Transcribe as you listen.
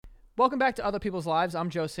Welcome back to Other People's Lives. I'm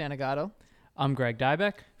Joe Santagato. I'm Greg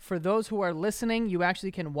Dybeck. For those who are listening, you actually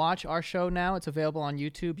can watch our show now. It's available on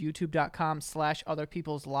YouTube,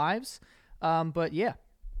 youtube.com/otherpeopleslives. But yeah.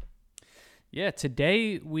 Yeah,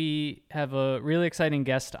 today we have a really exciting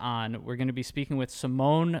guest on. We're going to be speaking with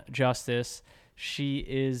Simone Justice. She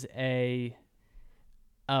is a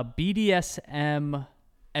BDSM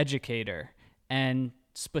educator, and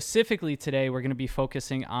specifically today we're going to be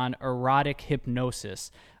focusing on erotic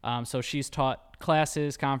hypnosis. So she's taught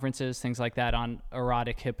classes, conferences, things like that on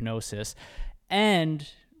erotic hypnosis. And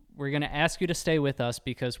we're going to ask you to stay with us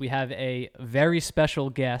because we have a very special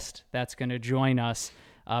guest that's going to join us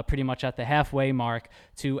pretty much at the halfway mark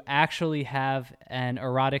to actually have an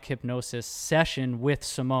erotic hypnosis session with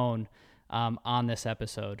Simone on this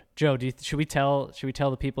episode. Joe, should we tell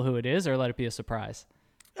the people who it is, or let it be a surprise?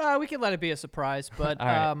 We can let it be a surprise, but All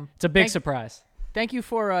right. It's a big surprise. Thank you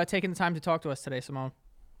for taking the time to talk to us today, Simone.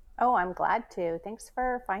 Oh, I'm glad to. Thanks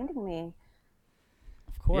for finding me.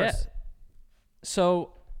 Of course. Yeah.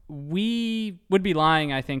 So we would be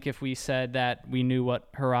lying, I think, if we said that we knew what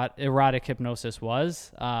erotic hypnosis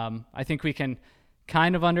was. I think we can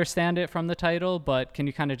kind of understand it from the title, but can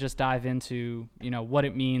you kind of just dive into, what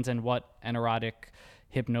it means and what an erotic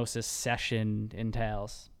hypnosis session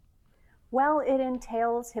entails? Well, it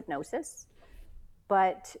entails hypnosis,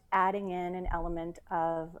 but adding in an element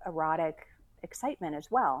of erotic excitement as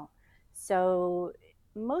well. So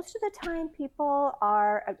most of the time people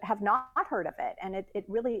have not heard of it, and it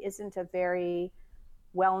really isn't a very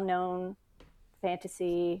well-known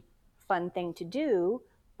fantasy fun thing to do,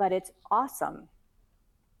 but it's awesome.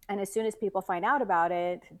 And as soon as people find out about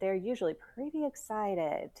it, they're usually pretty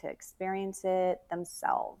excited to experience it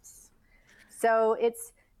themselves. So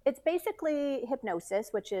it's basically hypnosis,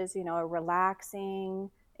 which is, a relaxing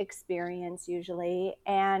experience usually,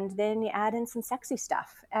 and then you add in some sexy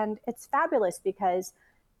stuff, and it's fabulous because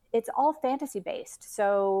it's all fantasy based.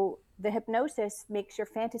 So the hypnosis makes your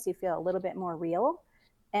fantasy feel a little bit more real.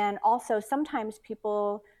 And also sometimes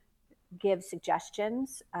people give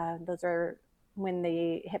suggestions. Those are when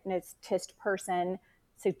the hypnotist person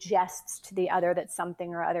suggests to the other that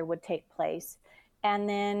something or other would take place. And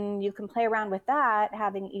then you can play around with that,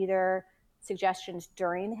 having either suggestions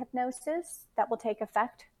during the hypnosis that will take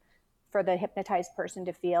effect for the hypnotized person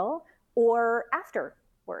to feel, or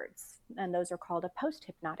afterwards. And those are called a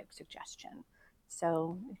post-hypnotic suggestion.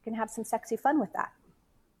 So you can have some sexy fun with that.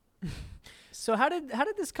 So how did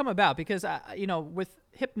this come about? Because, with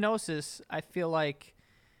hypnosis, I feel like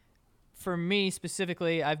for me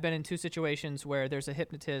specifically, I've been in two situations where there's a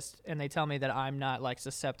hypnotist and they tell me that I'm not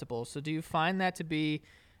susceptible. So do you find that to be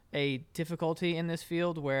a difficulty in this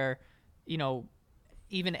field where,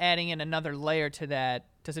 even adding in another layer to that,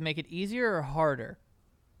 does it make it easier or harder?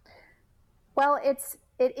 Well, it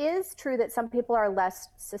is true that some people are less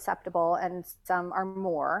susceptible and some are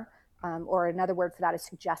more, or another word for that is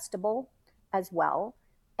suggestible as well.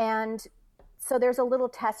 And so there's a little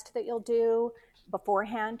test that you'll do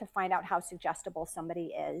beforehand to find out how suggestible somebody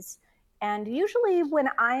is. And usually when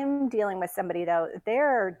I'm dealing with somebody, though,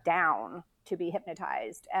 they're down to be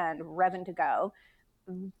hypnotized and revving to go.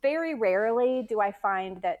 Very rarely do I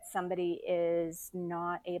find that somebody is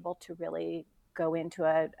not able to really go into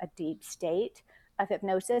a deep state of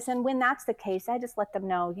hypnosis. And when that's the case, I just let them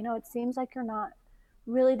know, it seems like you're not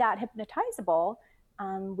really that hypnotizable.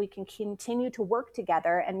 We can continue to work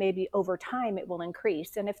together, and maybe over time it will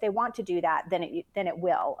increase. And if they want to do that, then it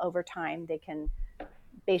will. Over time, they can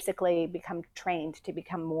basically become trained to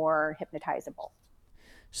become more hypnotizable.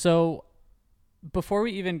 So before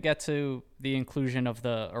we even get to the inclusion of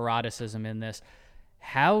the eroticism in this,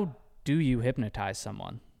 how do you hypnotize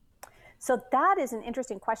someone? So that is an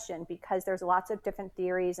interesting question because there's lots of different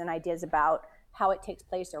theories and ideas about how it takes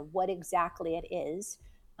place or what exactly it is.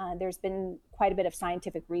 There's been quite a bit of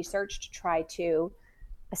scientific research to try to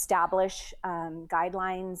establish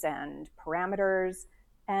guidelines and parameters,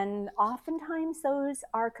 and oftentimes those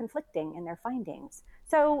are conflicting in their findings.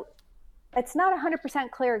 So it's not 100%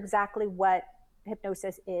 clear exactly what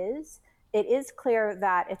hypnosis is. It is clear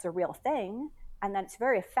that it's a real thing and that it's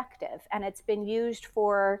very effective, and it's been used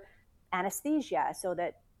for anesthesia so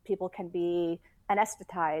that people can be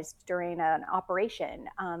anesthetized during an operation.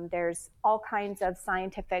 There's all kinds of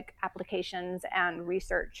scientific applications and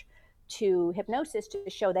research to hypnosis to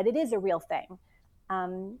show that it is a real thing.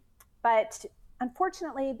 But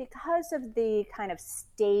unfortunately, because of the kind of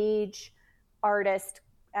stage artist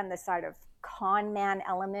and the sort of con man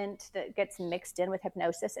element that gets mixed in with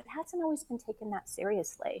hypnosis, it hasn't always been taken that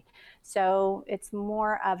seriously. So it's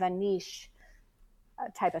more of a niche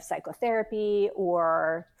type of psychotherapy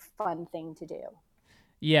or fun thing to do.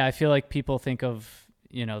 Yeah, I feel like people think of,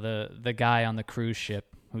 the guy on the cruise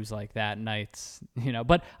ship who's like that nights,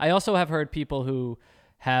 but I also have heard people who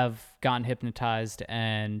have gotten hypnotized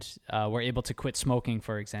and were able to quit smoking,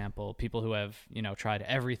 for example, people who have, tried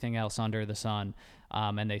everything else under the sun.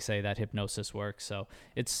 And they say that hypnosis works. So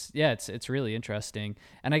it's really interesting.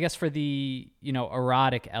 And I guess for the,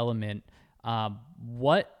 erotic element,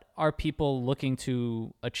 what are people looking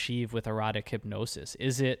to achieve with erotic hypnosis?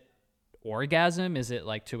 Is it orgasm? Is it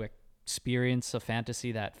like to experience a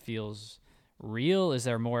fantasy that feels real? Is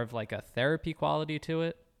there more of like a therapy quality to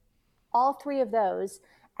it? All three of those.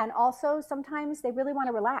 And also sometimes they really want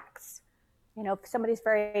to relax. If somebody's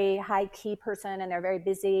very high key person and they're very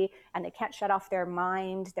busy and they can't shut off their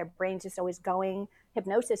mind, their brain's just always going,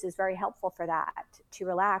 hypnosis is very helpful for that, to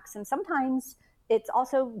relax. And sometimes it's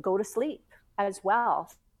also go to sleep as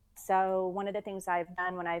well. So one of the things I've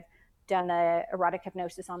done when I've done the erotic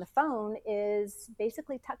hypnosis on the phone is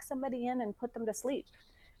basically tuck somebody in and put them to sleep.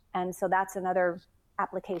 And so that's another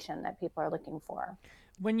application that people are looking for.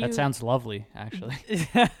 That sounds lovely, actually.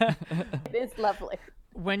 It is lovely.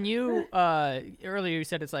 When you earlier you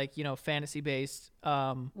said it's like, fantasy based.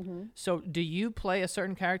 So do you play a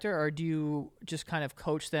certain character, or do you just kind of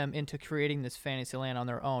coach them into creating this fantasy land on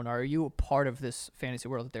their own? Or are you a part of this fantasy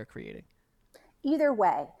world that they're creating? Either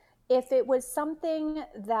way, if it was something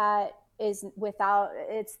that it's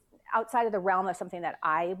outside of the realm of something that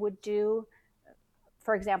I would do,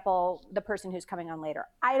 for example, the person who's coming on later,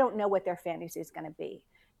 I don't know what their fantasy is going to be.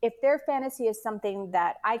 If their fantasy is something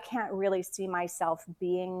that I can't really see myself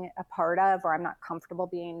being a part of, or I'm not comfortable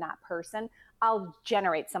being that person, I'll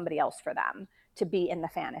generate somebody else for them to be in the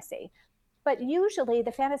fantasy. But usually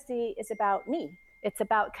the fantasy is about me. It's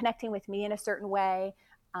about connecting with me in a certain way.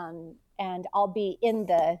 And I'll be in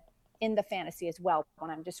the fantasy as well when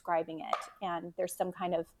I'm describing it. And there's some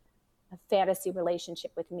kind of a fantasy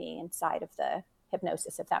relationship with me inside of the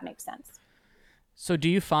hypnosis, if that makes sense. So do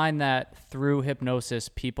you find that through hypnosis,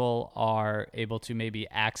 people are able to maybe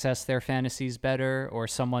access their fantasies better, or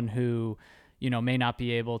someone who, may not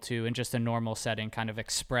be able to, in just a normal setting, kind of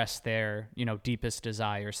express their, deepest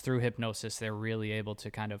desires through hypnosis, they're really able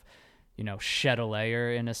to kind of, shed a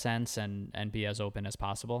layer in a sense and be as open as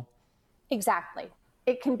possible? Exactly.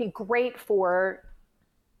 It can be great for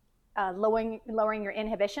lowering your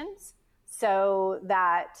inhibitions, so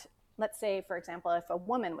that, let's say, for example, if a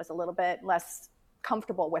woman was a little bit less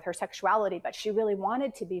comfortable with her sexuality, but she really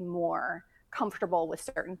wanted to be more comfortable with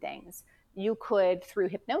certain things, you could, through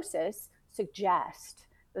hypnosis, suggest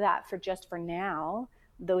that for now,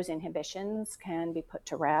 those inhibitions can be put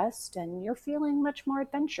to rest and you're feeling much more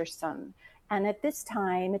adventuresome. And at this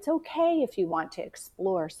time, it's okay if you want to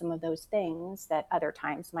explore some of those things that other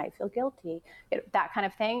times might feel guilty, that kind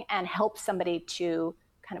of thing, and help somebody to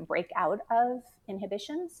kind of break out of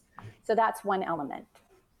inhibitions. So that's one element.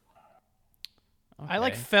 Okay.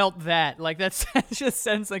 I felt that, that's just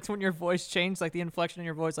sense, when your voice changed, the inflection in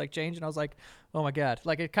your voice changed, and I was like, oh my God,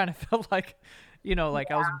 it kind of felt like, I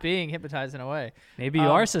was being hypnotized in a way. Maybe you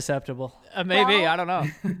are susceptible. Maybe, I don't know.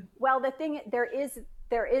 Well, the thing, there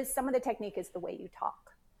is some of the technique is the way you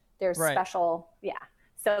talk. There's special,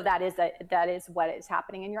 so that is what is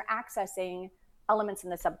happening, and you're accessing elements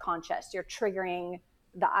in the subconscious. You're triggering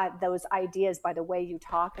those ideas by the way you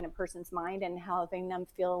talk in a person's mind, and helping them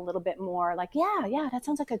feel a little bit more like, yeah, that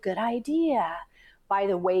sounds like a good idea, by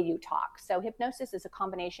the way you talk. So hypnosis is a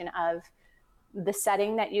combination of the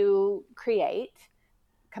setting that you create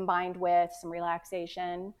combined with some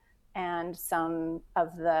relaxation and some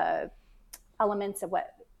of the elements of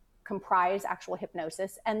what comprise actual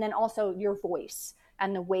hypnosis, and then also your voice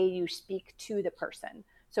and the way you speak to the person.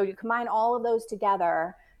 So you combine all of those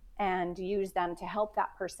together and use them to help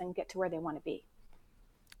that person get to where they want to be.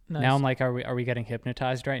 Nice. Now I'm like, are we getting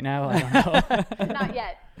hypnotized right now? I don't know. Not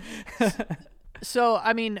yet. So,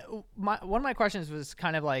 I mean, one of my questions was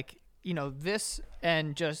kind of this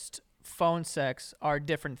and just phone sex are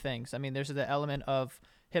different things. I mean, there's the element of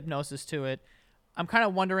hypnosis to it. I'm kind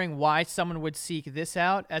of wondering why someone would seek this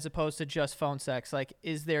out as opposed to just phone sex.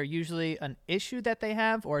 Is there usually an issue that they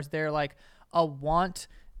have, or is there a want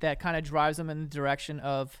that kind of drives them in the direction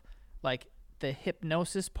of the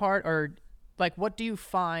hypnosis part, or what do you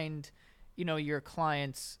find, your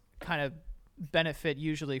clients kind of benefit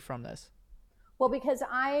usually from this? Well, because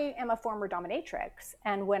I am a former dominatrix,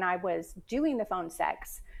 and when I was doing the phone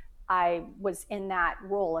sex, I was in that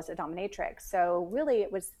role as a dominatrix. So really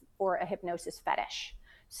it was for a hypnosis fetish.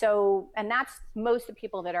 So, and that's most of the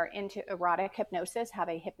people that are into erotic hypnosis have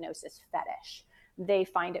a hypnosis fetish. they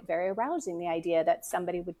find it very arousing, the idea that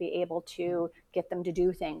somebody would be able to get them to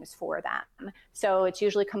do things for them. So it's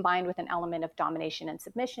usually combined with an element of domination and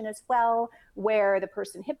submission as well, where the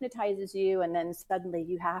person hypnotizes you and then suddenly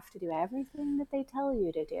you have to do everything that they tell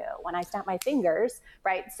you to do. When I snap my fingers,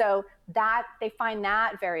 right? So that they find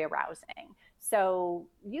that very arousing. So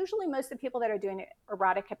usually most of the people that are doing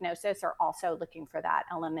erotic hypnosis are also looking for that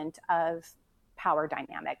element of power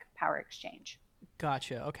dynamic, power exchange.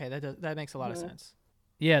 Gotcha. Okay, that makes a lot of sense.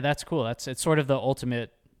 Yeah, that's cool. It's sort of the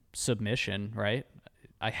ultimate submission, right?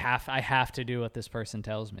 I have to do what this person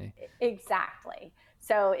tells me. Exactly.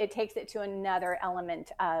 So it takes it to another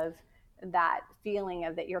element of that feeling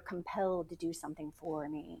of that you're compelled to do something for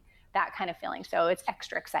me, that kind of feeling. So it's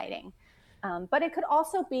extra exciting. But it could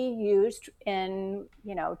also be used in,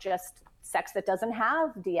 just sex that doesn't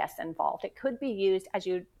have DS involved. It could be used, as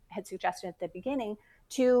you had suggested at the beginning,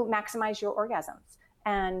 to maximize your orgasms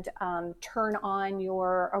and turn on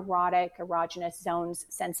your erogenous zones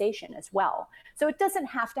sensation as well. So it doesn't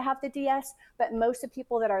have to have the DS, but most of the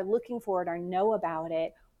people that are looking for it or know about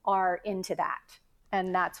it are into that.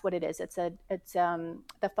 And that's what it is. It's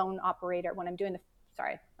the phone operator. When I'm doing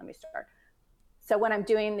So when I'm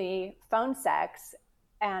doing the phone sex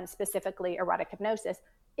and specifically erotic hypnosis,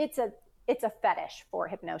 it's a fetish for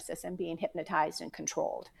hypnosis and being hypnotized and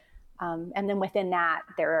controlled. And then within that,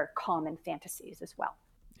 there are common fantasies as well.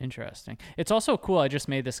 Interesting. It's also cool. I just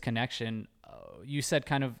made this connection. You said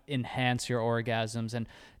kind of enhance your orgasms, and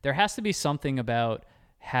there has to be something about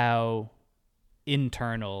how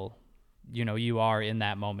internal, you are in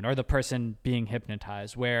that moment, or the person being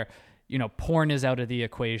hypnotized, where, porn is out of the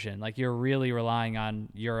equation. Like, you're really relying on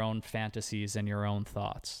your own fantasies and your own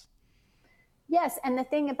thoughts. Yes. And the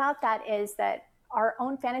thing about that is that our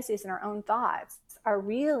own fantasies and our own thoughts are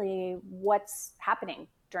really what's happening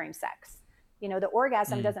during sex. The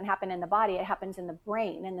orgasm doesn't happen in the body, it happens in the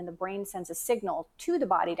brain. And then the brain sends a signal to the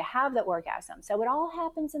body to have the orgasm. So it all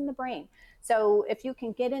happens in the brain. So if you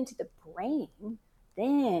can get into the brain,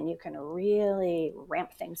 then you can really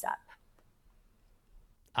ramp things up.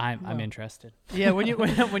 I'm interested. Yeah, when you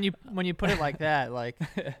put it like that, like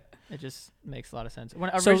it just makes a lot of sense. When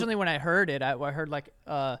I heard it, I heard like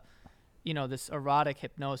this erotic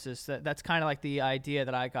hypnosis. That's kind of like the idea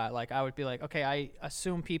that I got. Like, I would be like, okay, I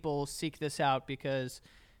assume people seek this out because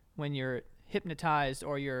when you're hypnotized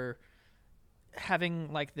or you're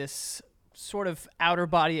having like this sort of outer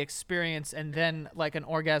body experience and then like an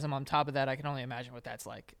orgasm on top of that, I can only imagine what that's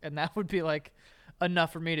like. And that would be like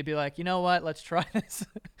enough for me to be like, you know what, let's try this.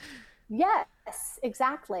 Yes,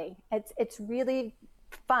 exactly. It's really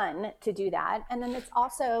fun to do that. And then it's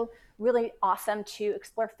also really awesome to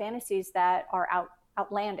explore fantasies that are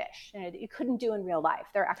outlandish, that you couldn't do in real life.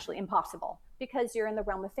 They're actually impossible because you're in the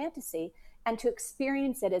realm of fantasy, and to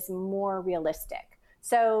experience it is more realistic.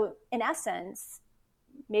 So in essence,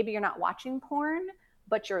 maybe you're not watching porn,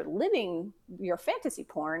 but you're living your fantasy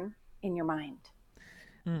porn in your mind.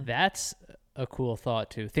 That's a cool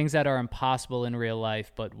thought too. Things that are impossible in real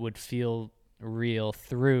life but would feel real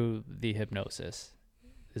through the hypnosis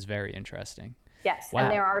is very interesting. Yes, wow.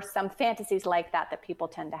 And there are some fantasies like that people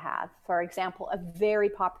tend to have. For example, a very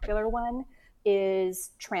popular one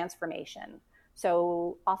is transformation.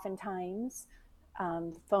 So oftentimes,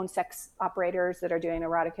 phone sex operators that are doing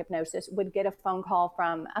erotic hypnosis would get a phone call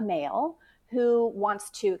from a male who wants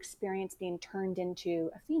to experience being turned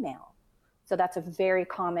into a female. So that's a very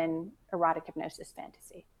common erotic hypnosis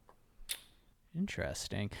fantasy.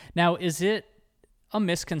 Interesting. Now, is it a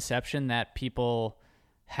misconception that people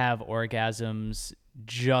have orgasms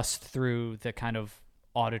just through the kind of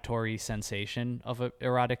auditory sensation of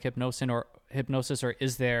erotic hypnosis, or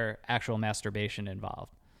is there actual masturbation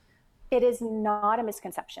involved? It is not a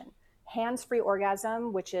misconception. Hands-free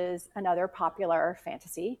orgasm, which is another popular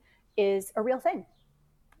fantasy, is a real thing.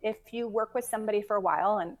 If you work with somebody for a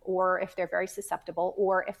while, or if they're very susceptible,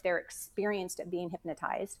 or if they're experienced at being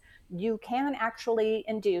hypnotized, you can actually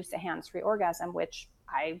induce a hands-free orgasm, which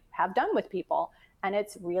I have done with people. And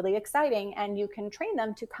it's really exciting. And you can train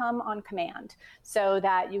them to come on command so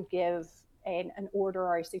that you give an order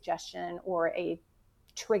or a suggestion or a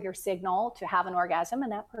trigger signal to have an orgasm,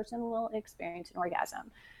 and that person will experience an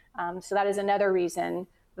orgasm. So that is another reason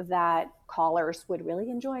that callers would really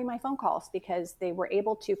enjoy my phone calls, because they were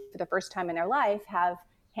able to, for the first time in their life, have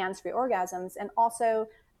hands-free orgasms, and also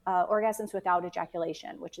orgasms without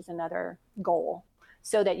ejaculation, which is another goal,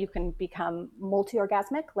 so that you can become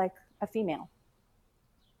multi-orgasmic like a female.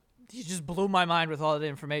 You just blew my mind with all the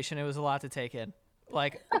information. It was a lot to take in.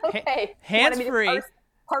 Like, okay. Hands-free.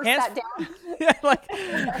 Parse that down. Yeah, like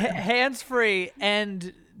hands-free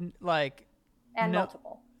and like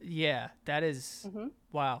multiple. Yeah, that is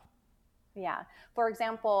wow. Yeah. For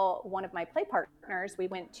example, one of my play partners, we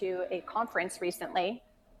went to a conference recently.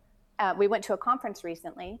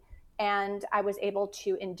 And I was able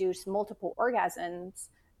to induce multiple orgasms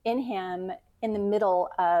in him in the middle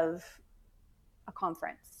of a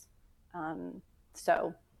conference.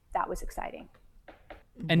 So that was exciting.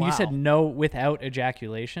 And Wow. you said no without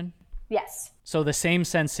ejaculation? Yes. So the same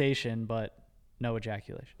sensation, but no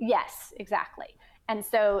ejaculation. Yes, exactly. And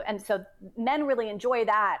so men really enjoy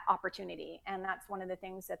that opportunity. And that's one of the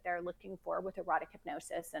things that they're looking for with erotic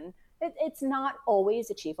hypnosis. And it's not always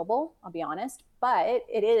achievable, I'll be honest, but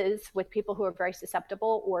it is with people who are very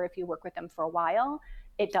susceptible, or if you work with them for a while,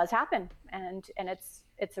 it does happen. And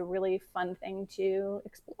it's a really fun thing to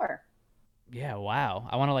explore. Yeah, wow.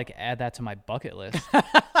 I want to like add that to my bucket list.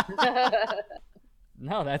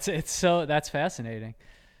 No, that's fascinating.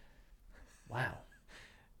 Wow.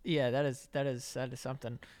 Yeah, that is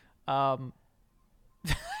something. I don't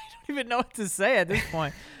even know what to say at this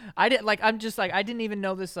point. I didn't even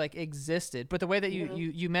know this like existed. But the way that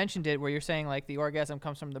you mentioned it, where you're saying like the orgasm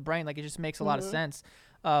comes from the brain, like it just makes a lot of sense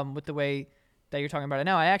with the way that you're talking about it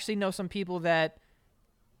now. I actually know some people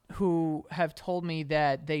who have told me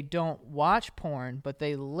that they don't watch porn, but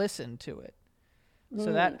they listen to it.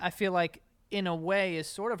 So that I feel like in a way is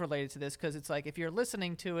sort of related to this, because it's like if you're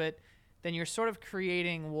listening to it, then you're sort of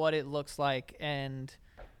creating what it looks like. And,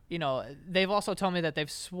 you know, they've also told me that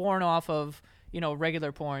they've sworn off of, you know,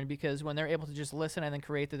 regular porn, because when they're able to just listen and then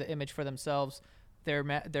create the image for themselves,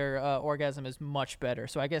 their orgasm is much better.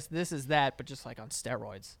 So I guess this is that, but just like on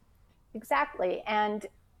steroids. Exactly. And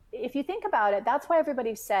if you think about it, that's why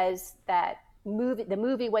everybody says that the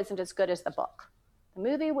movie wasn't as good as the book. The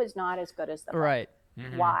movie was not as good as the book. Right.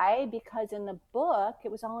 Mm-hmm. Why? Because in the book,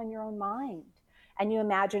 it was all in your own mind. And you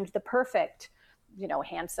imagined the perfect, you know,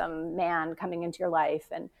 handsome man coming into your life,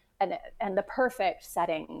 and the perfect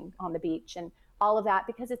setting on the beach and all of that,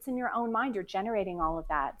 because it's in your own mind. You're generating all of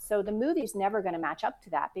that. So the movie's never going to match up to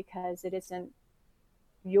that, because it isn't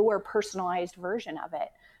your personalized version of it.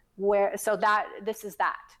 This is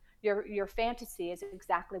that. Your fantasy is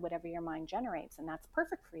exactly whatever your mind generates, and that's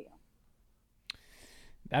perfect for you.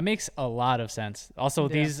 That makes a lot of sense. Also,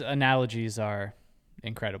 these analogies are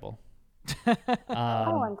incredible.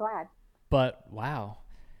 I'm glad. But wow,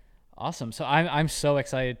 awesome. So I'm so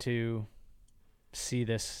excited to see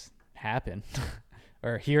this happen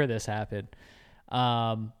or hear this happen.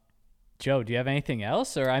 Joe, do you have anything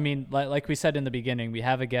else? Or I mean, like we said in the beginning, we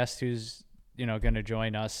have a guest who's, you know, going to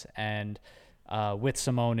join us, and with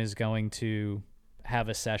Simone is going to have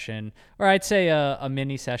a session, or I'd say a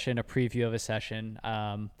mini session, a preview of a session,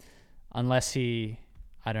 unless he,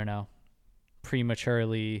 I don't know,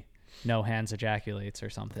 prematurely no hands ejaculates or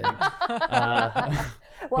something. Well,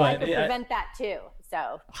 I could prevent that too.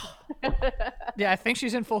 So yeah, I think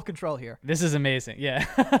she's in full control here. This is amazing. Yeah.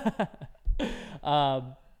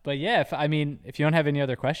 But yeah, if you don't have any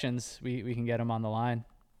other questions, we can get them on the line.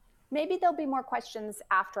 Maybe there'll be more questions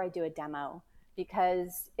after I do a demo,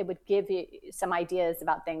 because it would give you some ideas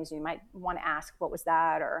about things you might want to ask. What was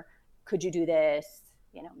that? Or could you do this?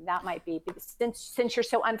 You know, that might be, since you're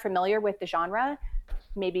so unfamiliar with the genre,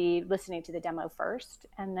 maybe listening to the demo first,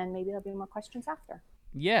 and then maybe there'll be more questions after.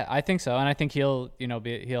 Yeah, I think so. And I think he'll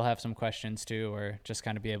have some questions too, or just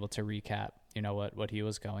kind of be able to recap, you know, what he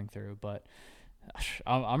was going through. But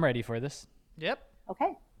I'm ready for this. Yep.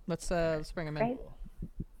 Okay. Let's bring him in. Great.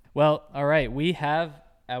 Well, all right. We have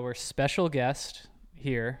our special guest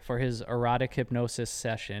here for his erotic hypnosis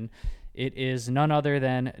session. It is none other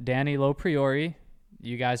than Danny Lopriori.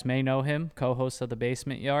 You guys may know him, co-host of The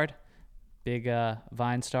Basement Yard. Big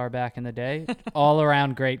Vine star back in the day. All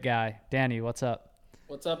around great guy. Danny, what's up?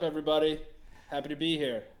 What's up, everybody? Happy to be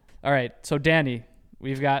here. All right. So, Danny,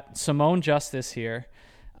 we've got Simone Justice here.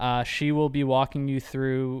 She will be walking you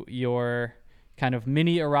through your kind of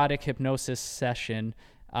mini erotic hypnosis session.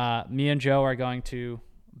 Me and Joe are going to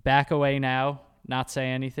back away now, not say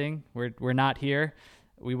anything. We're not here.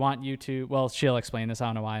 We want you to, well, she'll explain this. I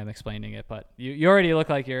don't know why I'm explaining it, but you already look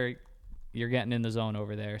like you're getting in the zone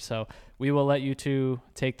over there. So we will let you two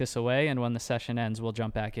take this away, and when the session ends, we'll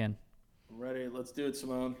jump back in. I'm ready. Let's do it,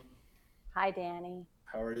 Simone. Hi, Danny.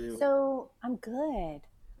 How are you? So I'm good.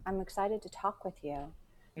 I'm excited to talk with you.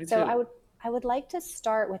 Me So too. I would like to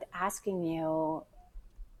start with asking you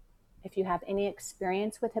if you have any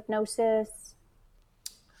experience with hypnosis.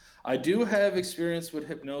 I do have experience with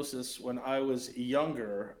hypnosis. When I was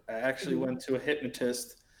younger, I actually went to a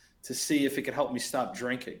hypnotist to see if it could help me stop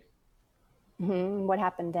drinking. Mm-hmm. What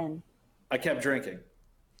happened then? I kept drinking.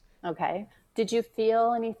 Okay. Did you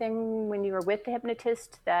feel anything when you were with the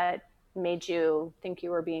hypnotist that made you think you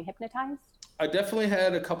were being hypnotized? I definitely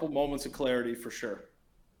had a couple moments of clarity for sure.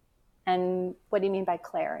 And what do you mean by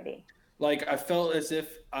clarity? Like I felt as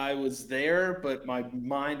if I was there, but my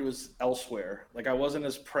mind was elsewhere. Like I wasn't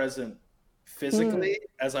as present physically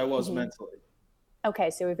as I was Mm-hmm. mentally.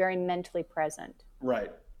 Okay, so we're very mentally present.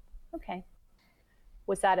 Right. Okay.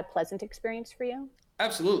 Was that a pleasant experience for you?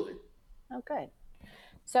 Absolutely. Oh, good.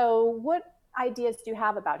 So, what ideas do you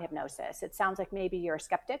have about hypnosis? It sounds like maybe you're a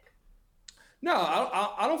skeptic. No,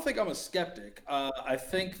 I don't think I'm a skeptic. I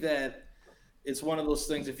think that it's one of those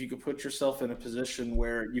things, if you could put yourself in a position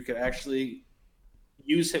where you could actually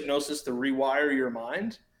use hypnosis to rewire your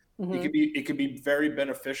mind, Mm-hmm. it could be very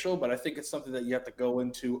beneficial, but I think it's something that you have to go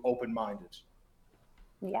into open-minded.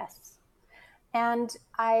 Yes. And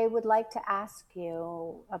I would like to ask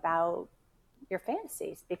you about your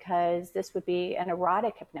fantasies because this would be an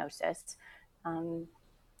erotic hypnosis. Um,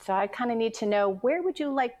 so I kind of need to know, where would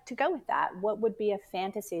you like to go with that? What would be a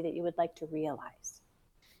fantasy that you would like to realize?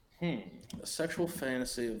 A sexual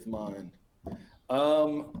fantasy of mine.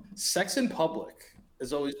 Sex in public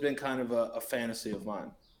has always been kind of a fantasy of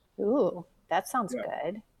mine. Ooh, that sounds Yeah.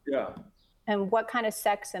 good. Yeah. And what kind of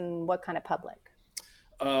sex and what kind of public?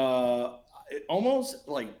 Uh, Almost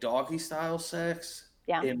like doggy style sex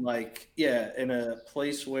Yeah. in like, yeah, in a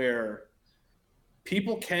place where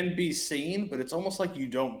people can be seen, but it's almost like you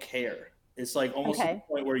don't care. It's like almost to the Okay,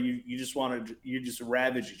 point where you just want to, you just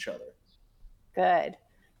ravage each other. good.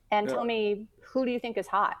 And Yeah. tell me, who do you think is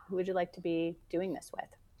hot? Who would you like to be doing this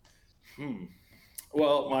with?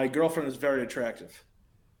 Well, my girlfriend is very attractive.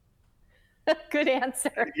 Good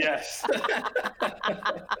answer. Yes.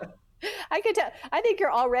 I could tell. I think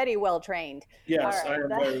you're already well trained. Yes, All I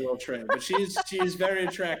right. am very well trained, but she's very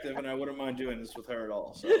attractive, and I wouldn't mind doing this with her at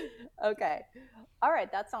all. So Okay. All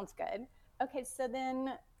right. That sounds good. Okay. So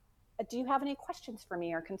then, do you have any questions for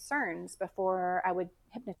me or concerns before I would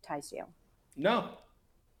hypnotize you? no,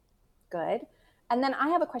 Good. And then I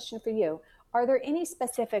have a question for you. Are there any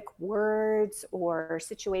specific words or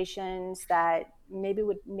situations that maybe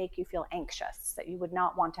would make you feel anxious that you would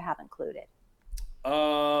not want to have included?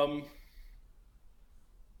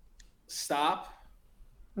 stop.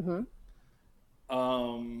 Mm-hmm.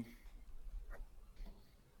 Um,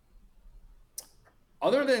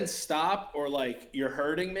 Other than stop or like you're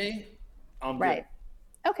hurting me, I'm Right.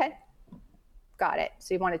 Okay. Got it.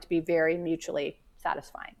 So you want it to be very mutually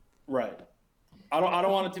satisfying. good. Right. I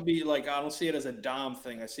don't want it to be like, I don't see it as a dom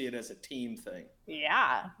thing. I see it as a team thing.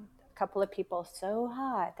 Yeah. A couple of people so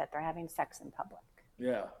hot that they're having sex in public.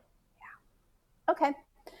 Yeah. Okay.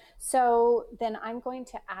 So then I'm going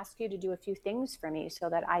to ask you to do a few things for me so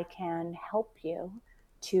that I can help you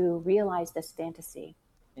to realize this fantasy.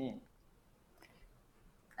 And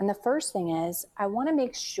the first thing is, I want to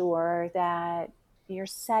make sure that your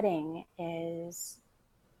setting is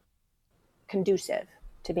conducive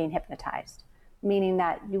to being hypnotized, meaning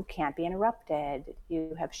that you can't be interrupted.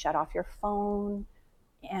 You have shut off your phone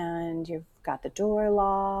and you've got the door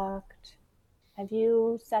locked. Have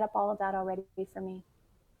you set up all of that already for me?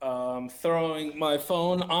 Throwing my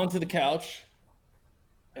phone onto the couch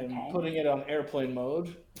and Okay. putting it on airplane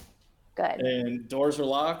mode, Good. and doors are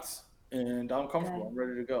locked, and I'm comfortable. Good. I'm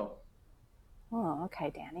ready to go. Oh,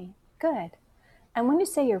 okay, Danny. Good. And when you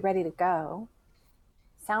say you're ready to go,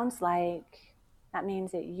 sounds like that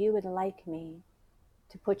means that you would like me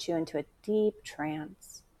to put you into a deep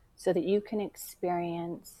trance so that you can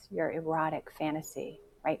experience your erotic fantasy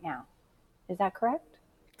right now. Is that correct?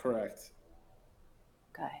 Correct.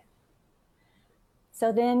 Good.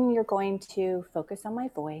 So then you're going to focus on my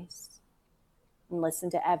voice and listen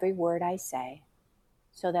to every word I say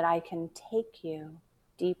so that I can take you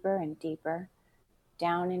deeper and deeper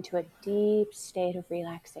down into a deep state of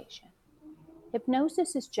relaxation.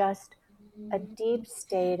 Hypnosis is just a deep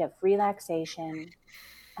state of relaxation.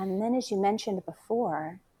 And then, as you mentioned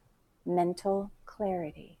before, mental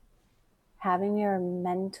clarity. Having your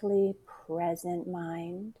mentally present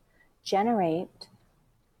mind generate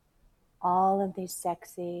all of these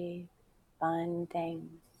sexy, fun things.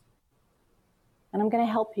 And I'm going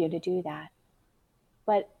to help you to do that.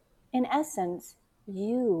 But in essence,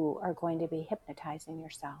 you are going to be hypnotizing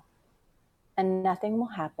yourself. And nothing will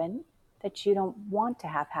happen that you don't want to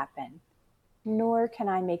have happen, nor can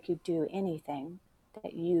I make you do anything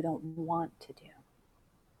that you don't want to do.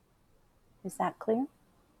 Is that clear?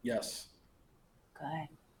 Yes. Good.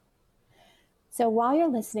 So while you're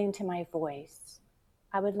listening to my voice,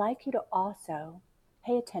 I would like you to also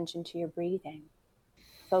pay attention to your breathing,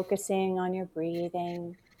 focusing on your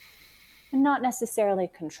breathing, and not necessarily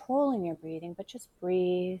controlling your breathing, but just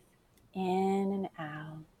breathe in and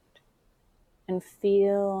out. and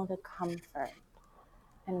feel the comfort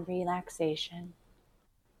and relaxation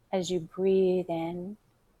as you breathe in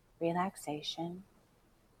relaxation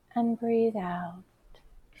and breathe out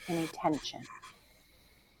any tension.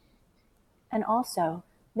 And also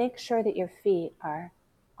make sure that your feet are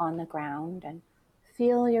on the ground, and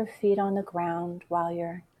feel your feet on the ground while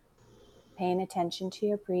you're paying attention to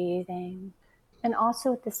your breathing. And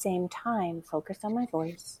also at the same time, focus on my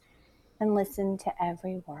voice and listen to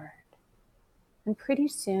every word. And pretty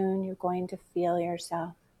soon you're going to feel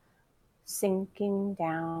yourself sinking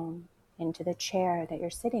down into the chair that you're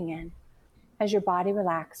sitting in as your body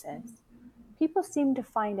relaxes. People seem to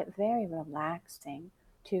find it very relaxing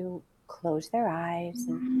to close their eyes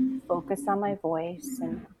and focus on my voice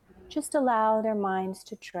and just allow their minds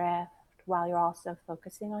to drift while you're also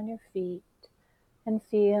focusing on your feet and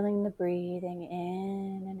feeling the breathing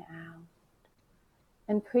in and out.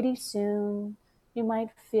 And pretty soon you might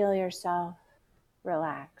feel yourself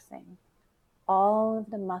relaxing. All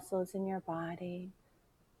of the muscles in your body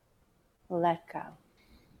let go.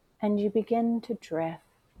 And you begin to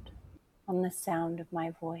drift on the sound of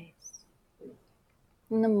my voice.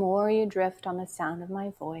 And the more you drift on the sound of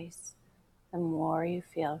my voice, the more you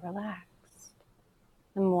feel relaxed.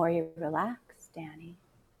 The more you relax, Danny,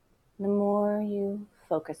 the more you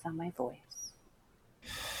focus on my voice.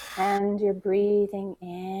 And you're breathing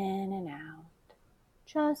in and out,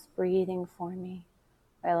 just breathing for me,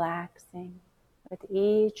 relaxing with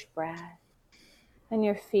each breath. And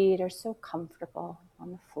your feet are so comfortable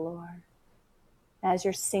on the floor as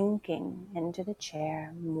you're sinking into the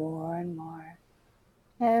chair more and more.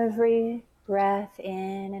 Every breath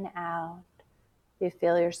in and out, you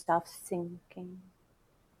feel yourself sinking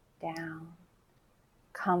down.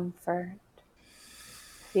 Comfort,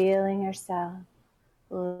 feeling yourself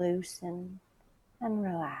loosen and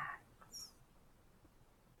relax.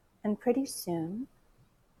 And pretty soon,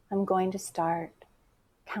 I'm going to start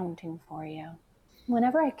counting for you.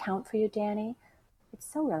 Whenever I count for you, Danny, it's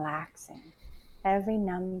so relaxing. Every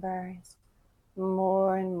number is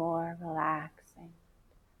more and more relaxing.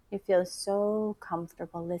 You feel so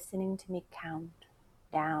comfortable listening to me count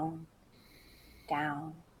down,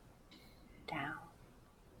 down, down.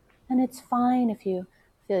 And it's fine if you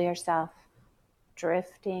feel yourself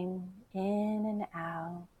drifting in and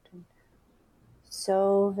out. And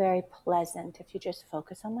so very pleasant if you just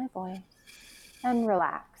focus on my voice and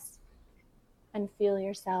relax and feel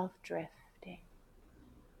yourself drifting.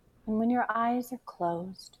 And when your eyes are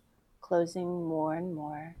closed, closing more and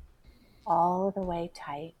more, all the way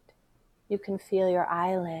tight, you can feel your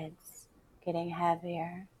eyelids getting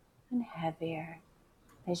heavier and heavier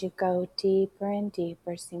as you go deeper and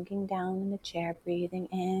deeper, sinking down in the chair, breathing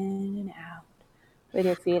in and out with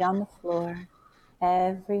your feet on the floor,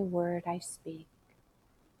 every word I speak.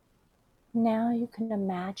 Now you can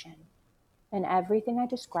imagine, and everything I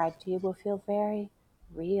describe to you will feel very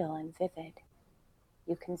real and vivid.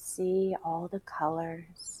 You can see all the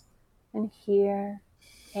colors and hear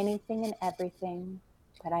anything and everything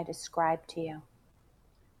that I describe to you.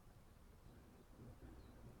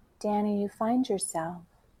 Danny, you find yourself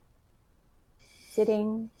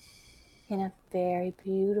sitting in a very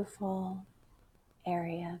beautiful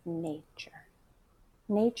area of nature.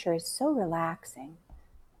 Nature is so relaxing.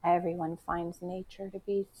 Everyone finds nature to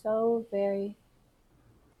be so very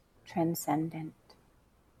transcendent.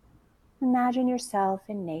 Imagine yourself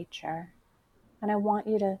in nature, and I want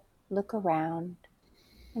you to look around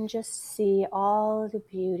and just see all the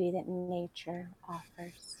beauty that nature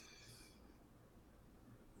offers.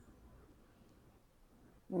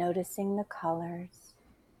 Noticing the colors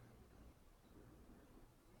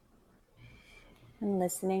and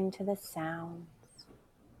listening to the sounds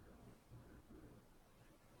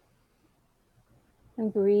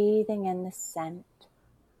and breathing in the scent.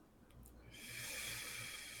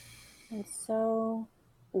 It's so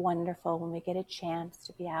wonderful when we get a chance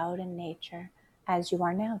to be out in nature, as you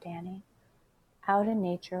are now, Danny, out in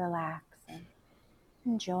nature relaxing,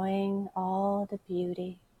 enjoying all the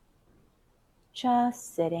beauty,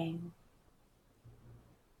 just sitting,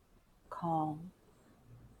 calm,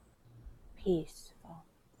 peaceful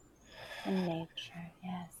in nature.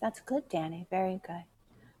 Yes, that's good, Danny, very good.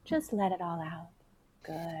 Just let it all out.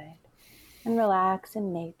 Good. And relax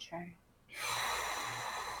in nature.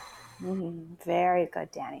 Very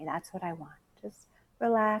good, Danny. That's what I want. Just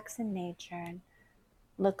relax in nature and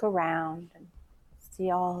look around and see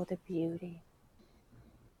all the beauty.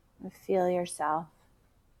 And feel yourself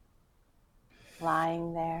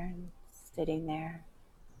lying there and sitting there.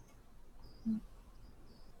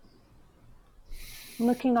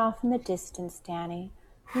 Looking off in the distance, Danny,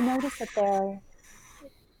 you notice that there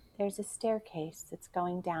there's a staircase that's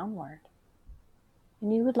going downward.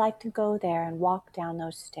 And you would like to go there and walk down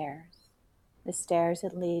those stairs. The stairs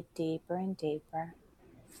that lead deeper and deeper,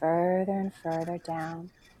 further and further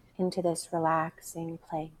down into this relaxing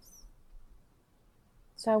place.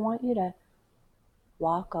 So I want you to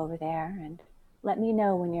walk over there and let me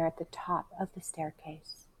know when you're at the top of the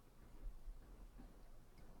staircase.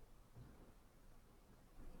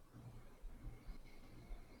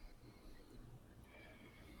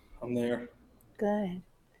 I'm there. Good.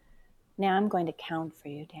 Now I'm going to count for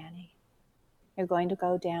you, Danny. You're going to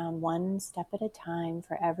go down one step at a time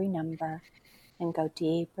for every number and go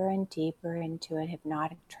deeper and deeper into a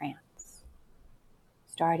hypnotic trance.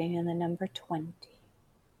 Starting in the number 20.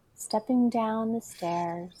 Stepping down the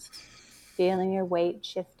stairs, feeling your weight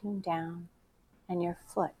shifting down and your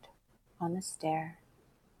foot on the stair.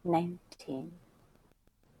 19.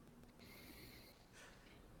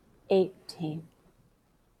 18.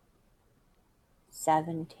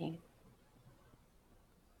 17.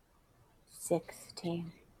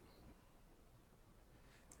 16.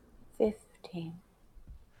 15.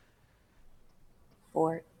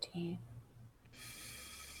 14.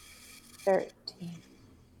 13.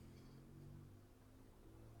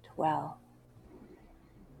 12.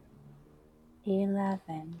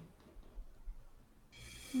 11.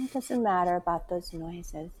 It doesn't matter about those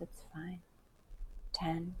noises, it's fine.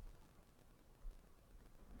 10.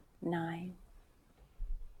 9.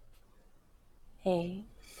 8.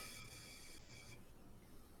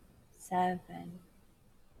 7.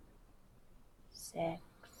 6.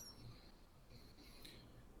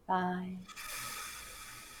 5.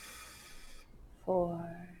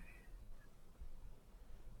 4.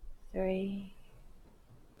 3.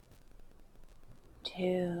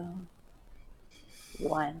 2.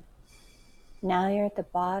 1. Now you're at the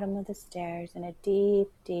bottom of the stairs in a deep,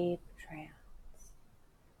 deep trance.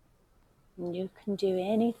 And you can do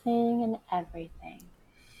anything and everything.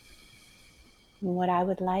 And what I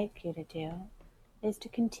would like you to do is to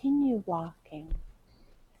continue walking,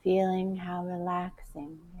 feeling how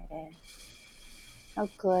relaxing it is, how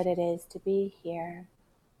good it is to be here,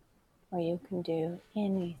 where you can do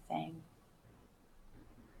anything.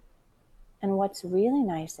 And what's really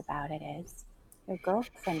nice about it is your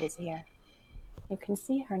girlfriend is here. You can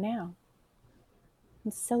see her now.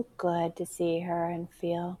 It's so good to see her and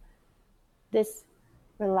feel this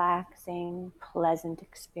relaxing, pleasant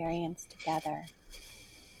experience together.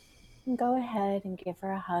 And go ahead and give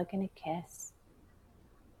her a hug and a kiss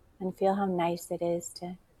and feel how nice it is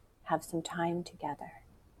to have some time together.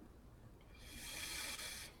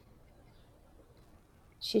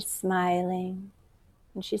 She's smiling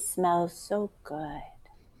and she smells so good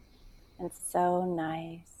and so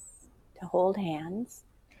nice to hold hands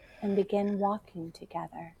and begin walking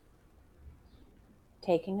together,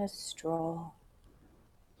 taking a stroll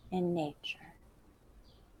in nature.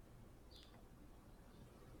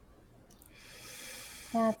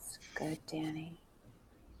 That's good, Danny.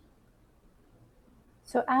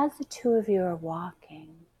 So as the two of you are walking,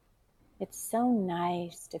 it's so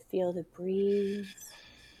nice to feel the breeze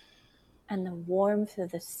and the warmth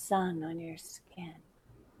of the sun on your skin.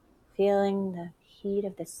 Feeling the heat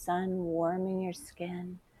of the sun warming your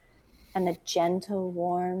skin and the gentle,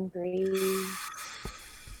 warm breeze.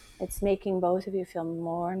 It's making both of you feel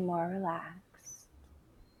more and more relaxed,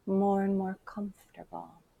 more and more comfortable.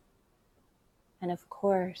 And of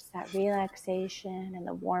course, that relaxation and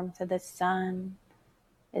the warmth of the sun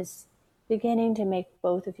is beginning to make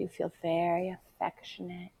both of you feel very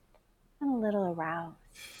affectionate and a little aroused.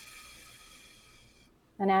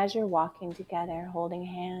 And as you're walking together, holding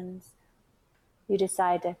hands, you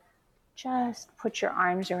decide to just put your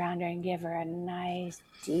arms around her and give her a nice,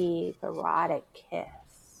 deep, erotic kiss.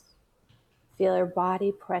 Feel her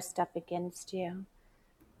body pressed up against you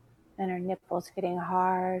and her nipples getting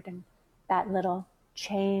hard, and that little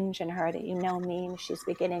change in her that you know means she's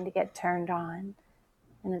beginning to get turned on.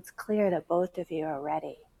 And it's clear that both of you are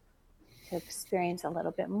ready to experience a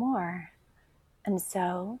little bit more. And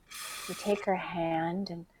so you take her hand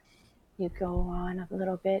and you go on a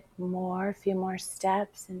little bit more, a few more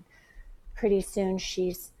steps, and pretty soon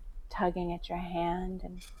she's tugging at your hand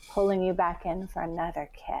and pulling you back in for another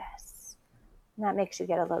kiss. And that makes you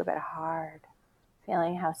get a little bit hard,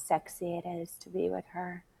 feeling how sexy it is to be with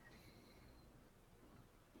her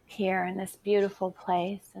here in this beautiful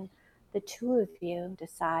place. And the two of you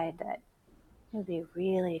decide that it would be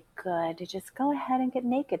really good to just go ahead and get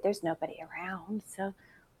naked. There's nobody around, so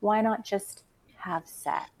why not just have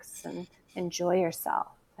sex and enjoy yourself?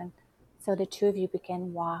 And so the two of you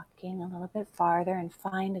begin walking a little bit farther and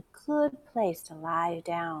find a good place to lie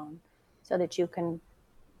down so that you can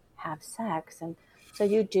have sex. And so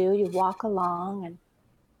you walk along, and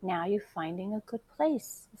now you're finding a good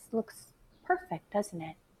place. This looks perfect, doesn't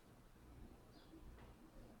it?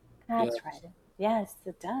 That's Yes. right. Yes,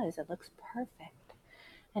 it does. It looks perfect.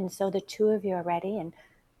 And so the two of you are ready, and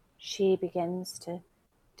she begins to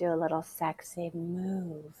do a little sexy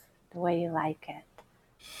move the way you like it.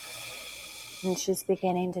 And she's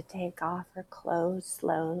beginning to take off her clothes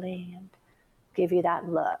slowly and give you that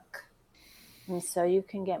look. And so you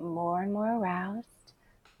can get more and more aroused,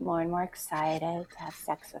 more and more excited to have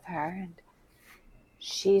sex with her. And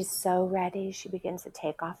she's so ready, she begins to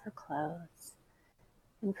take off her clothes.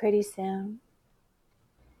 And pretty soon,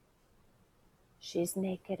 she's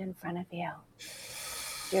naked in front of you.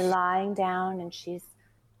 You're lying down, and she's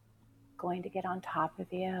going to get on top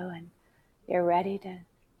of you, and you're ready to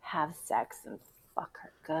have sex and fuck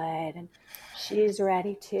her good. And she's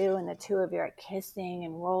ready too, and the two of you are kissing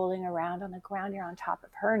and rolling around on the ground. You're on top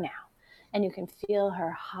of her now, and you can feel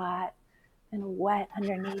her hot and wet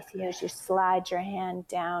underneath you as you slide your hand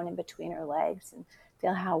down in between her legs and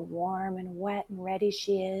feel how warm and wet and ready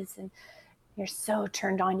she is. And you're so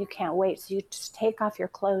turned on, you can't wait. So you just take off your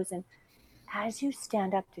clothes, and as you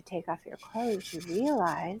stand up to take off your clothes, you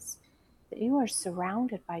realize that you are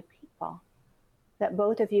surrounded by people, that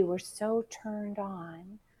both of you were so turned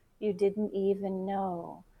on, you didn't even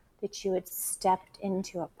know that you had stepped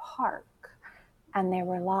into a park, and there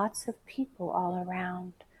were lots of people all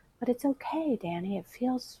around. But it's okay, Danny. It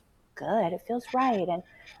feels good. It feels right. And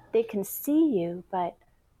they can see you, but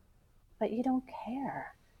you don't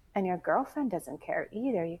care. And your girlfriend doesn't care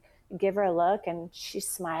either. You give her a look, and she's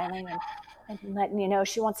smiling and letting you know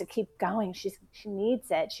she wants to keep going. She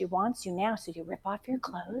needs it. She wants you now. So you rip off your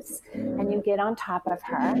clothes and you get on top of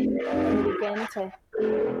her, and you begin to.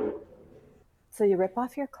 So you rip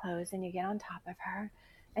off your clothes and you get on top of her,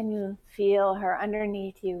 and you feel her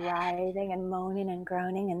underneath you writhing and moaning and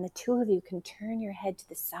groaning, and the two of you can turn your head to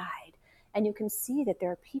the side, and you can see that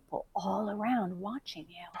there are people all around watching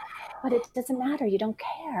you. But it doesn't matter. You don't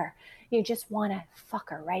care. You just want to fuck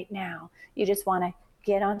her right now. You just want to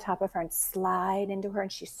get on top of her and slide into her,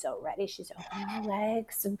 and she's so ready. She's opening her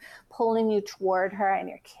legs and pulling you toward her, and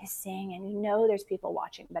you're kissing, and you know there's people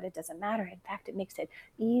watching, but it doesn't matter. In fact, it makes it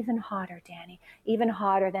even hotter, Danny, even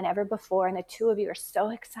hotter than ever before. And the two of you are so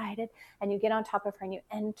excited, and you get on top of her and you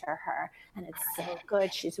enter her, and it's so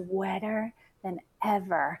good. She's wetter than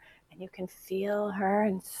ever, and you can feel her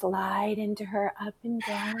and slide into her up and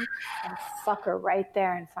down and fuck her right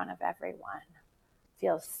there in front of everyone.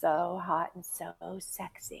 Feels so hot and so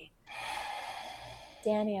sexy.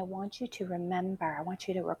 Danny, I want you to remember, I want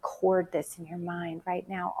you to record this in your mind right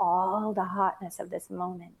now, all the hotness of this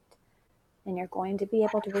moment. And you're going to be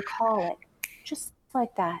able to recall it just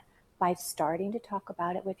like that by starting to talk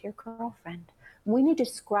about it with your girlfriend. When you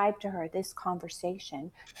describe to her this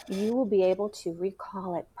conversation, you will be able to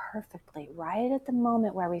recall it perfectly right at the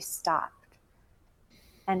moment where we stopped,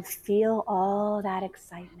 and feel all that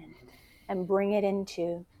excitement and bring it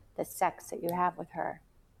into the sex that you have with her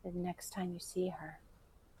the next time you see her.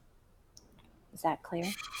 Is that clear?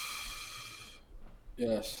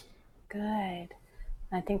 Yes. Good.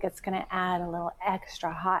 I think it's going to add a little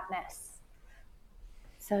extra hotness.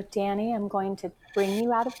 So Danny, I'm going to bring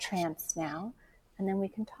you out of trance now, and then we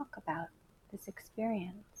can talk about this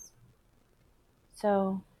experience.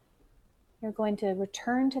 So you're going to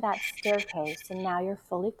return to that staircase, and now you're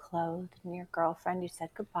fully clothed, and your girlfriend, you said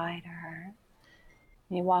goodbye to her.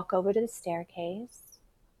 And you walk over to the staircase.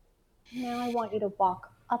 Now I want you to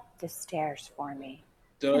walk up the stairs for me.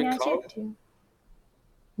 Did I call?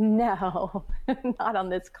 No, not on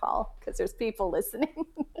this call, because there's people listening.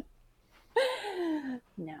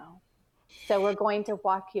 No. So we're going to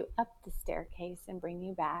walk you up the staircase and bring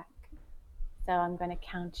you back. So I'm going to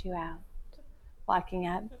count you out. Walking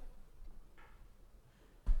up.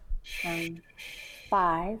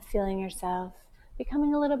 5, feeling yourself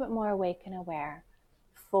becoming a little bit more awake and aware.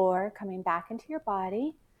 4, coming back into your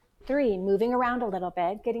body. 3, moving around a little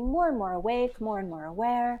bit, getting more and more awake, more and more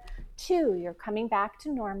aware. 2, you're coming back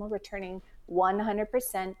to normal, returning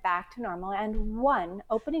 100% back to normal. And 1,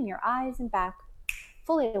 opening your eyes and back,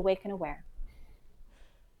 fully awake and aware.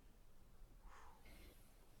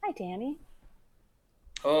 Hi, Danny.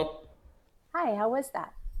 Oh. Hi, how was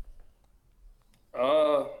that?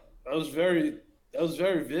 That was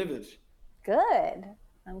very vivid. Good.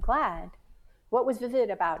 I'm glad. What was vivid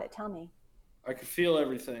about it? Tell me. I could feel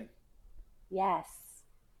everything. Yes.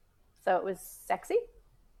 So it was sexy?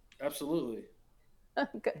 Absolutely.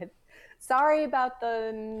 Good. Sorry about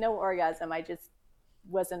the no orgasm. I just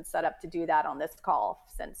wasn't set up to do that on this call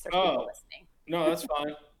since there's people listening. No, that's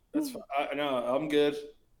fine. That's fine. No, I'm good.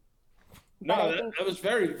 No, I that, think that was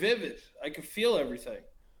very vivid. I could feel everything.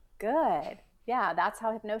 good. Yeah, that's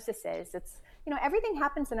how hypnosis is. It's, everything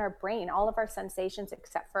happens in our brain. All of our sensations,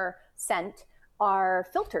 except for scent, are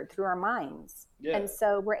filtered through our minds. Yeah. And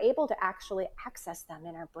so we're able to actually access them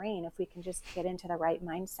in our brain if we can just get into the right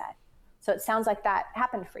mindset. So it sounds like that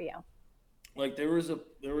happened for you. Like there was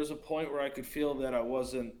a point where I could feel that I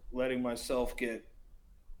wasn't letting myself get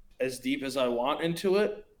as deep as I want into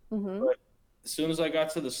it. Mm-hmm. But as soon as I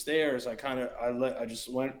got to the stairs, I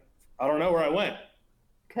just went. I don't know where I went.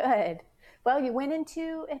 Good. Well, you went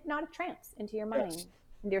into hypnotic trance, into your mind, Yes.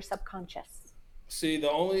 into your subconscious. See, the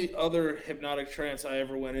only other hypnotic trance I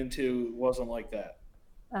ever went into wasn't like that.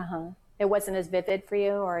 Uh-huh. It wasn't as vivid for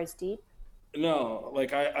you or as deep? No,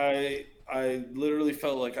 like I literally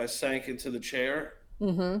felt like I sank into the chair,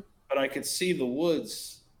 Mm-hmm. but I could see the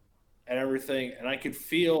woods and everything, and I could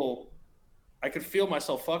feel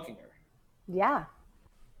myself fucking her. Yeah.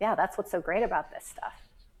 Yeah, that's what's so great about this stuff.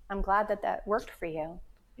 I'm glad that that worked for you.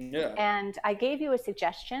 Yeah. And I gave you a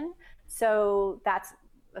suggestion. So that's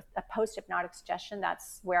a post-hypnotic suggestion.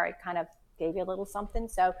 That's where I kind of gave you a little something.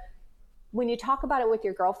 So when you talk about it with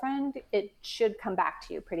your girlfriend, it should come back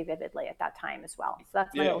to you pretty vividly at that time as well. So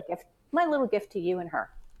that's my Yeah. little gift. My little gift to you and her.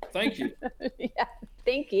 Thank you. Yeah.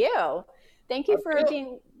 Thank you. Thank you I for feel-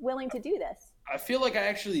 being willing to do this. I feel like I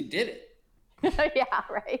actually did it. Yeah,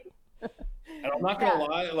 right. And I'm not gonna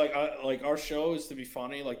lie, like our show is to be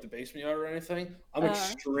funny, like the Basement Yard or anything. I'm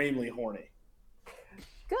extremely horny.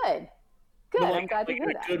 Good. Good. But, I'm glad to like hear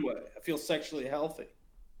in a that. good way. I feel sexually healthy.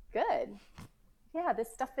 Good. Yeah,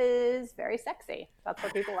 this stuff is very sexy. That's why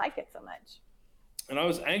people like it so much. And I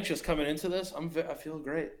was anxious coming into this. I feel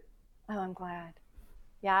great. Oh, I'm glad.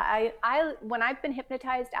 Yeah, I when I've been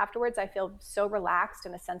hypnotized afterwards, I feel so relaxed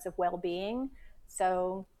and a sense of well-being.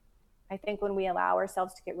 So I think when we allow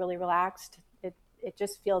ourselves to get really relaxed, it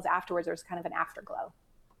just feels afterwards there's kind of an afterglow.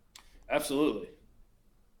 Absolutely.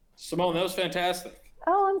 Simone, that was fantastic.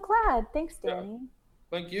 Oh, I'm glad. Thanks, Yeah. Danny.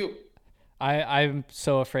 Thank you. I'm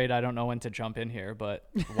so afraid I don't know when to jump in here, but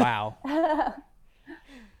wow.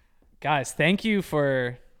 Guys, thank you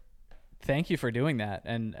for doing that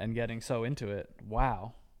and getting so into it.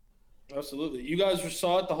 Wow. Absolutely. You guys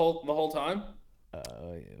saw it the whole time?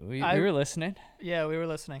 We were listening. Yeah, we were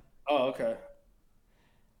listening. Oh, okay.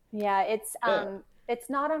 Yeah, it's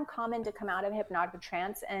not uncommon to come out of hypnotic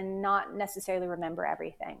trance and not necessarily remember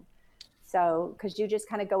everything. So, because you just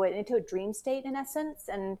kind of go into a dream state in essence,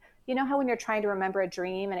 and you know how when you're trying to remember a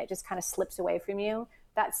dream and it just kind of slips away from you,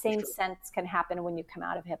 that same sense can happen when you come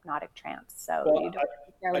out of hypnotic trance. So Well, you don't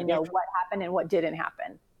necessarily know what happened and what didn't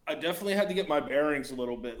happen. I definitely had to get my bearings a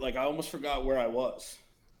little bit. Like I almost forgot where I was.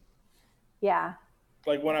 Yeah.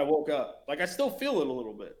 Like when I woke up. Like I still feel it a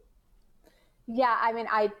little bit. Yeah, I mean,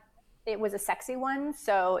 it was a sexy one.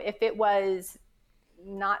 So if it was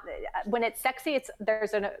not, when it's sexy,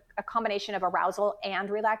 there's a combination of arousal and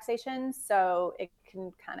relaxation. So it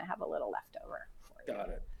can kind of have a little leftover for you. Got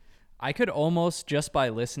it. I could almost, just by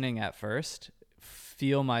listening at first,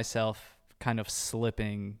 feel myself kind of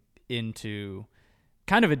slipping into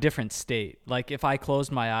kind of a different state. Like if I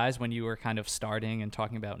closed my eyes when you were kind of starting and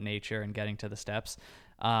talking about nature and getting to the steps,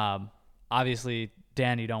 obviously,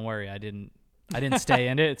 Danny, don't worry. I didn't stay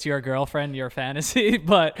in it. It's your girlfriend, your fantasy,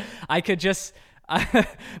 but I could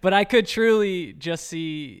truly just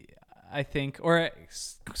see, I think, or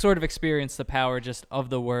sort of experience the power just of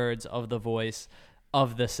the words, of the voice,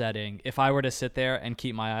 of the setting. If I were to sit there and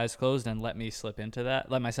keep my eyes closed and let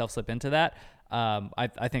myself slip into that,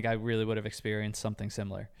 I think I really would have experienced something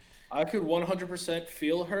similar. I could 100%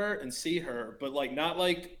 feel her and see her, but like not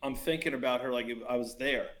like I'm thinking about her like I was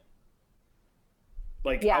there.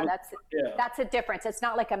 Like Yeah, that's a difference. It's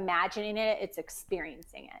not like imagining it, it's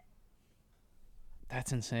experiencing it.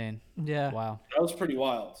 That's insane. Yeah. Wow. that was pretty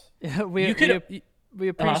wild. Yeah, we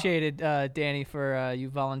appreciated Danny for you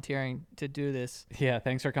volunteering to do this. Yeah,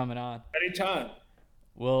 thanks for coming on. Anytime.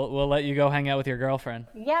 We'll let you go hang out with your girlfriend.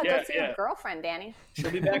 Yeah, Yeah, go see your girlfriend, Danny.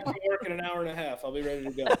 She'll be back from work in an hour and a half. I'll be ready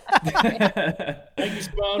to go. Thank you,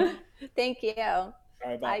 Simone. Thank you. All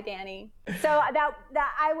right, bye. Bye, Danny. So that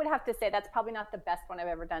I would have to say that's probably not the best one I've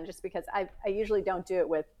ever done, just because I usually don't do it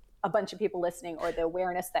with a bunch of people listening or the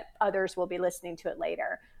awareness that others will be listening to it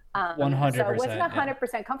later. 100%. So it wasn't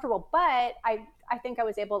 100% comfortable, but I think I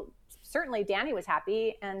was able, certainly Danny was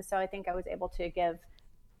happy. And so I think I was able to give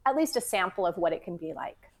at least a sample of what it can be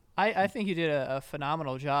like. I think you did a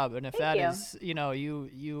phenomenal job, and if Thank that you. is,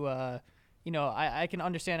 I can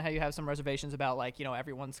understand how you have some reservations about like,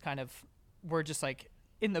 everyone's kind of, we're just like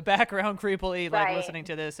in the background creepily like Right. listening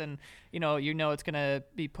to this, and it's gonna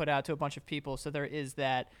be put out to a bunch of people, so there is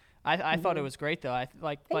that. I thought it was great though.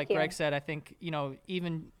 Like you. Greg said, I think,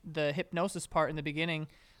 even the hypnosis part in the beginning,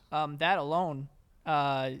 that alone,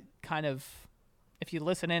 kind of, if you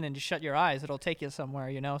listen in and just shut your eyes, it'll take you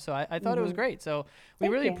somewhere, So I thought it was great. So we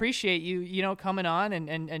really appreciate you, coming on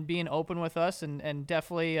and being open with us and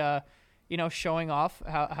definitely, showing off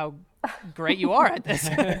how great you are at this.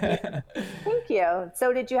 Thank you.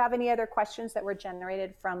 So did you have any other questions that were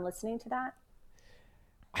generated from listening to that?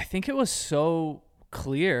 I think it was so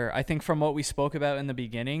clear. I think from what we spoke about in the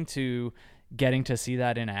beginning to getting to see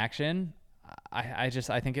that in action, I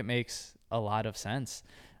think it makes a lot of sense.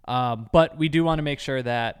 But we do want to make sure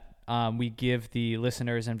that we give the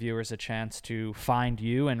listeners and viewers a chance to find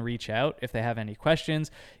you and reach out if they have any questions,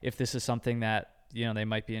 if this is something that, they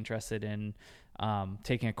might be interested in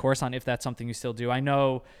taking a course on, if that's something you still do. I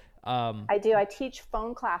know. I do. I teach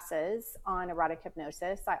phone classes on erotic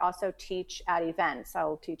hypnosis. I also teach at events.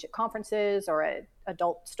 I'll teach at conferences or at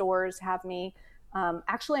adult stores have me.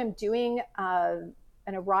 Actually, I'm doing an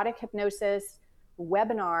erotic hypnosis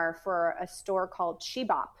webinar for a store called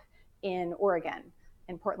Shebop in Oregon,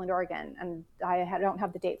 in Portland, Oregon. And I don't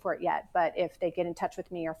have the date for it yet, but if they get in touch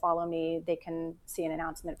with me or follow me, they can see an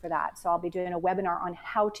announcement for that. So I'll be doing a webinar on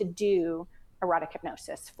how to do erotic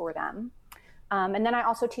hypnosis for them. And then I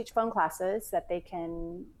also teach phone classes that they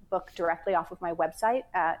can book directly off of my website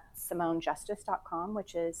at SimoneJustice.com,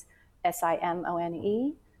 which is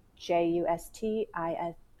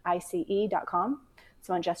SimoneJustice.com,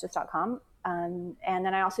 SimoneJustice.com. And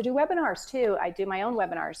then I also do webinars too. I do my own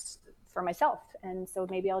webinars for myself. And so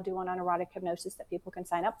maybe I'll do one on erotic hypnosis that people can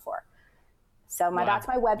sign up for. So that's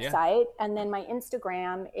my website. Yeah. And then my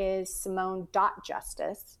Instagram is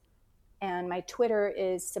Simone.Justice. And my Twitter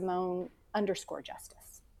is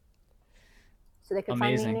Simone_Justice. So they can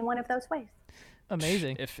find me any one of those ways.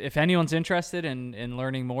 Amazing. If anyone's interested in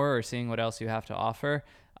learning more or seeing what else you have to offer,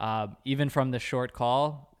 even from the short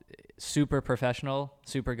call, super professional,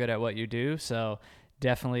 super good at what you do. So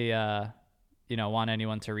definitely, want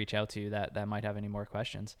anyone to reach out to you that might have any more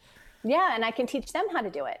questions. Yeah, and I can teach them how to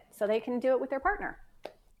do it so they can do it with their partner.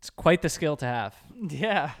 It's quite the skill to have.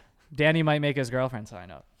 Yeah. Danny might make his girlfriend sign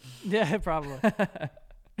up. Yeah, probably.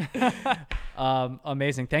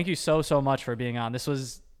 Amazing. Thank you so much for being on. This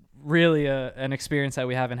was really an experience that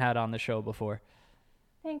we haven't had on the show before.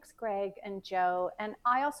 Thanks, Greg and Joe. And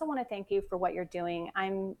I also want to thank you for what you're doing.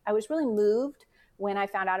 I was really moved when I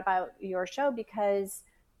found out about your show because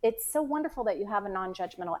it's so wonderful that you have a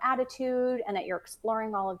non-judgmental attitude and that you're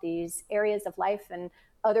exploring all of these areas of life and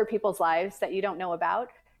other people's lives that you don't know about.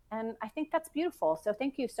 And I think that's beautiful. So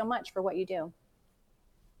thank you so much for what you do.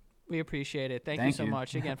 We appreciate it. Thank you so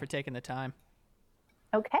much again for taking the time.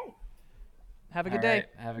 Okay. Have a good day. Right.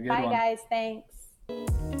 Have a good one. Bye, guys. Thanks.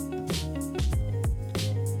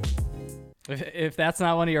 If that's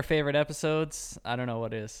not one of your favorite episodes, I don't know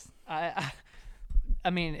what is. I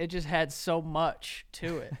mean, it just had so much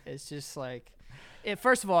to it. It's just like,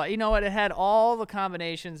 first of all, you know what? It had all the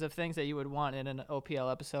combinations of things that you would want in an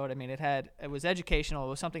OPL episode. I mean, it was educational. It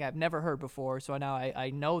was something I've never heard before. So now I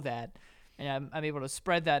know that. And I'm able to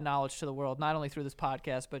spread that knowledge to the world, not only through this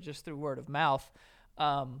podcast, but just through word of mouth.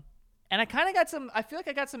 And I kind of I feel like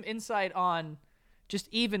I got some insight on just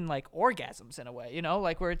even like orgasms in a way,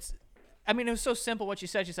 like where it was so simple what she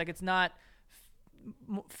said. She's like, it's not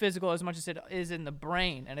physical as much as it is in the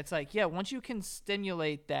brain. And it's like, yeah, once you can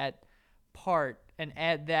stimulate that part and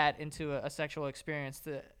add that into a sexual experience,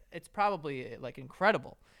 it's probably like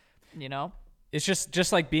incredible, It's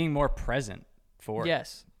just like being more present for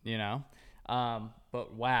yes. it,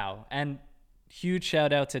 But wow. And huge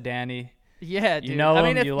shout out to Danny. Yeah, dude. You know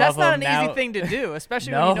him, you love him. That's not an easy thing to do,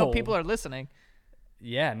 especially when you know people are listening.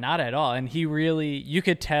 Yeah, not at all. And you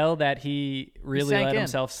could tell that he really let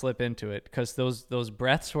himself slip into it because those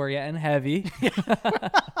breaths were getting heavy.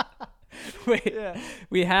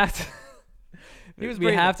 We have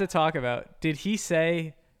to talk about, did he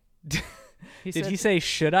say, he say,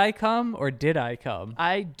 should I come or did I come?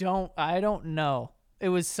 I don't know. It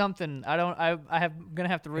was something. I'm gonna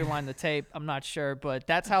have to rewind the tape. I'm not sure, but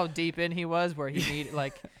that's how deep in he was, where he needed,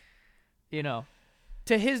 like,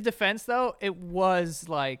 To his defense, though, it was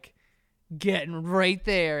like getting right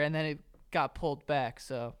there, and then it got pulled back.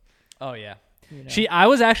 So. Oh yeah. I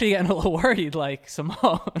was actually getting a little worried. Like,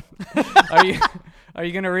 Simone, are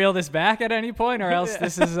you gonna reel this back at any point, or else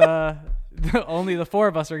this is only the four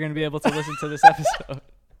of us are gonna be able to listen to this episode.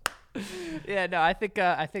 Yeah, no, I think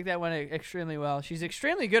that went extremely well. She's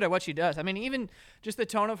extremely good at what she does. I mean, even just the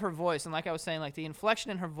tone of her voice, and like I was saying, like the inflection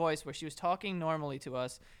in her voice, where she was talking normally to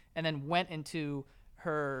us, and then went into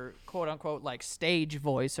her quote unquote like stage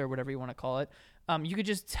voice or whatever you want to call it. You could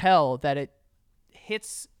just tell that it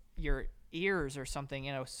hits your ears or something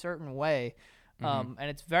in a certain way. And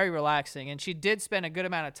it's very relaxing. And she did spend a good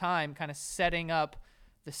amount of time kind of setting up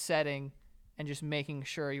the setting and just making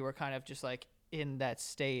sure you were kind of just like in that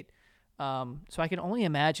state. So I can only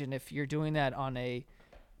imagine if you're doing that on a,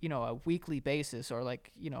 a weekly basis or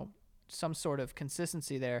like, some sort of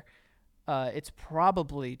consistency there, it's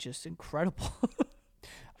probably just incredible.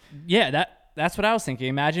 Yeah, that's what I was thinking.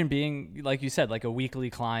 Imagine being, like you said, like a weekly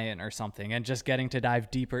client or something and just getting to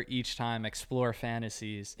dive deeper each time, explore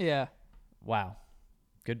fantasies. Yeah. Wow.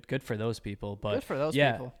 Good for those people. But good for those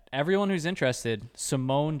people. Everyone who's interested,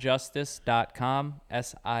 SimoneJustice.com,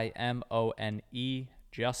 SIMONE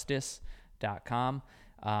Justice.com.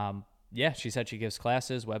 Yeah, she said she gives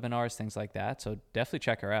classes, webinars, things like that. So definitely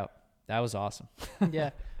check her out. That was awesome. Yeah.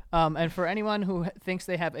 And for anyone who thinks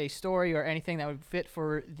they have a story or anything that would fit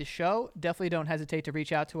for the show, definitely don't hesitate to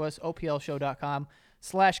reach out to us,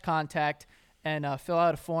 oplshow.com/contact, and fill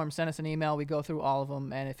out a form, send us an email. We go through all of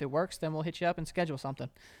them, and if it works, then we'll hit you up and schedule something.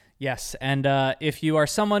 Yes, and if you are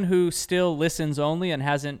someone who still listens only and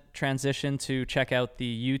hasn't transitioned to check out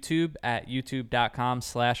the YouTube at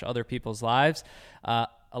youtube.com/otherpeopleslives, a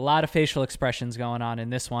lot of facial expressions going on in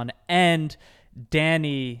this one, and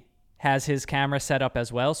Danny has his camera set up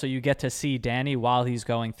as well, so you get to see Danny while he's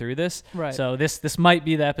going through this. Right. So this might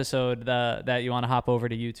be the episode that you want to hop over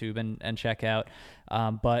to YouTube and check out.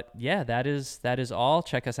 But yeah, that is all.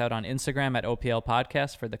 Check us out on Instagram at OPL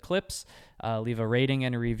Podcast for the clips. Leave a rating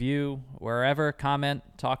and a review wherever. Comment,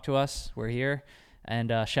 talk to us. We're here.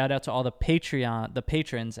 And shout out to all the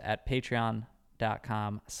patrons at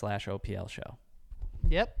patreon.com/OPL show.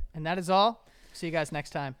 Yep. And that is all. See you guys next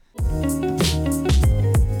time.